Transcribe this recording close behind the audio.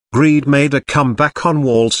Greed made a comeback on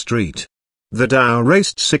Wall Street. The Dow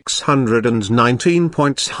raced 619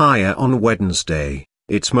 points higher on Wednesday,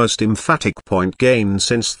 its most emphatic point gain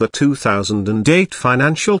since the 2008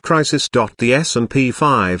 financial crisis. The S&P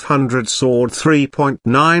 500 soared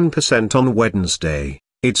 3.9% on Wednesday,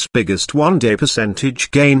 its biggest one-day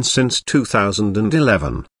percentage gain since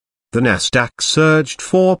 2011. The Nasdaq surged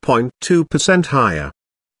 4.2% higher.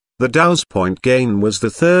 The Dow's point gain was the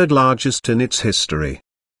third largest in its history.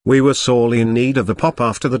 "We were sorely in need of a pop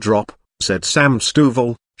after the drop," said Sam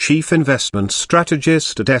Stovall, chief investment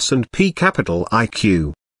strategist at S&P Capital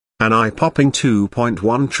IQ. An eye-popping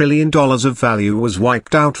 $2.1 trillion of value was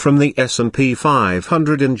wiped out from the S&P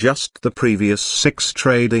 500 in just the previous 6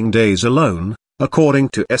 trading days alone, according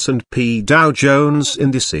to S&P Dow Jones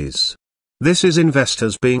Indices. This is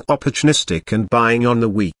investors being opportunistic and buying on the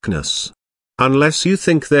weakness. Unless you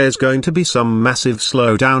think there's going to be some massive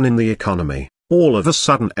slowdown in the economy, all of a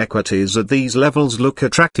sudden equities at these levels look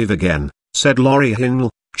attractive again, said Laurie Hinnell,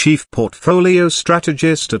 chief portfolio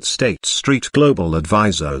strategist at State Street Global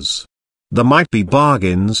Advisors. There might be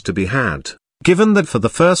bargains to be had, given that for the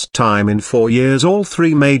first time in 4 years all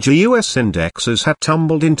 3 major U.S. indexes had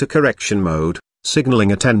tumbled into correction mode,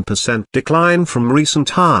 signaling a 10% decline from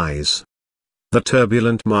recent highs. The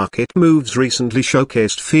turbulent market moves recently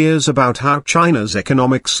showcased fears about how China's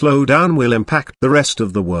economic slowdown will impact the rest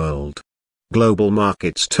of the world. Global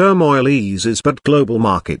markets turmoil eases, but global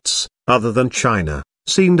markets, other than China,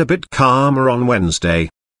 seemed a bit calmer on Wednesday.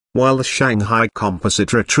 While the Shanghai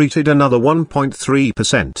Composite retreated another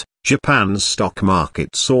 1.3%, Japan's stock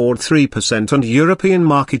market soared 3% and European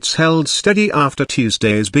markets held steady after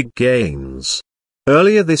Tuesday's big gains.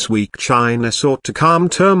 Earlier this week China sought to calm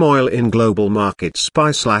turmoil in global markets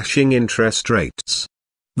by slashing interest rates.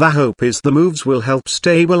 The hope is the moves will help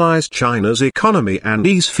stabilize China's economy and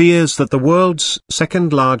ease fears that the world's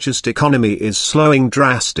second-largest economy is slowing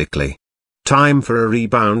drastically. Time for a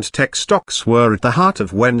rebound. Tech stocks were at the heart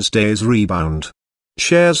of Wednesday's rebound.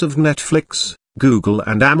 Shares of Netflix, Google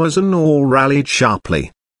and Amazon all rallied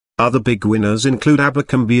sharply. Other big winners include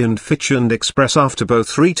Abercrombie and Fitch and Express after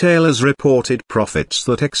both retailers reported profits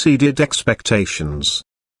that exceeded expectations.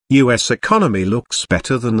 U.S. economy looks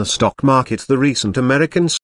better than the stock market. The recent American